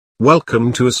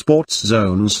Welcome to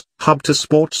ASportsZones, hub to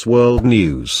sports world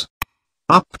news.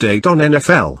 Update on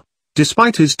NFL.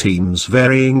 Despite his team's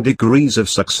varying degrees of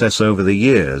success over the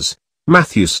years,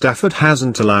 Matthew Stafford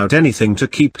hasn't allowed anything to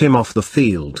keep him off the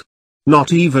field.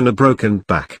 Not even a broken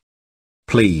back.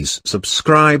 Please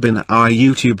subscribe in our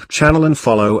YouTube channel and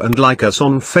follow and like us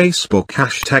on Facebook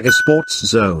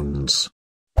 #ASportsZones.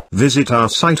 Visit our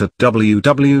site at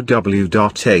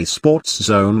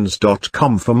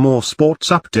www.asportszones.com for more sports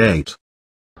update.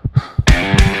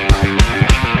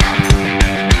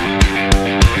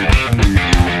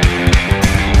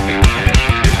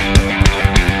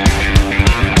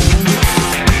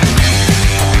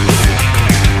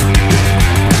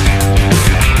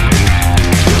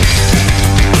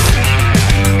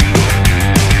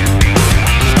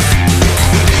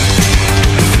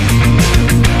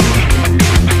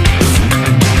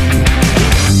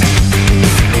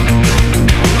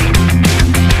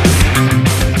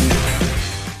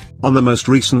 On the most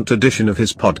recent edition of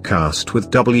his podcast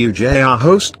with WJR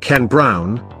host Ken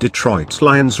Brown, Detroit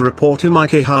Lions reporter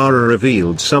Mike Ihara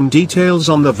revealed some details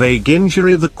on the vague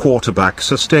injury the quarterback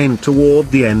sustained toward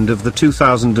the end of the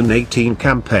 2018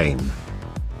 campaign.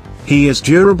 He is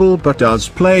durable but does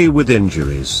play with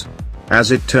injuries.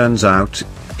 As it turns out,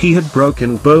 he had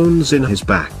broken bones in his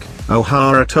back,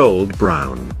 Ihara told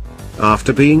Brown.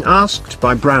 After being asked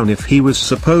by Brown if he was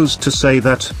supposed to say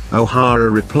that,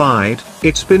 Ihara replied,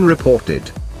 "It's been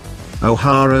reported."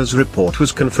 Ihara's report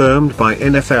was confirmed by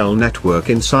NFL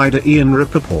Network insider Ian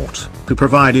Rappaport, who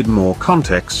provided more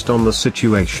context on the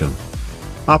situation.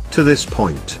 Up to this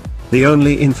point, the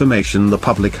only information the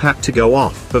public had to go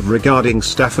off of regarding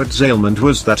Stafford's ailment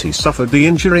was that he suffered the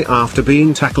injury after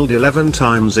being tackled 11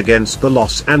 times against the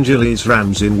Los Angeles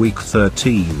Rams in Week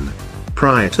 13.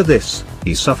 Prior to this,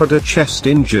 he suffered a chest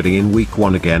injury in Week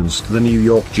 1 against the New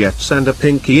York Jets and a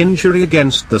pinky injury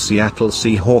against the Seattle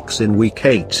Seahawks in Week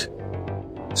 8.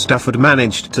 Stafford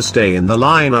managed to stay in the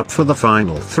lineup for the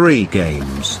final 3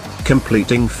 games,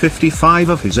 completing 55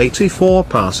 of his 84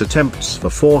 pass attempts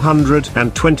for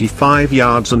 425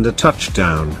 yards and a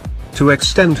touchdown, to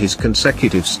extend his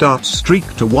consecutive start streak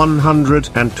to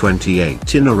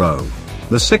 128 in a row,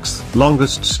 the 6th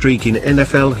longest streak in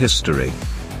NFL history.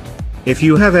 If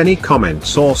you have any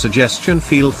comments or suggestion,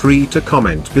 feel free to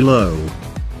comment below.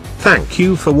 Thank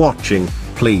you for watching.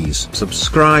 Please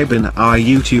subscribe in our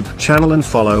YouTube channel and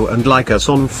follow and like us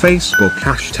on Facebook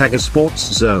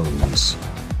 #ASportsZones.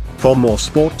 For more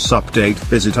sports update,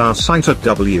 visit our site at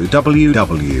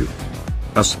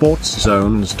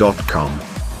www.asportszones.com.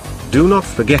 Do not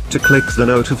forget to click the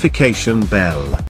notification bell.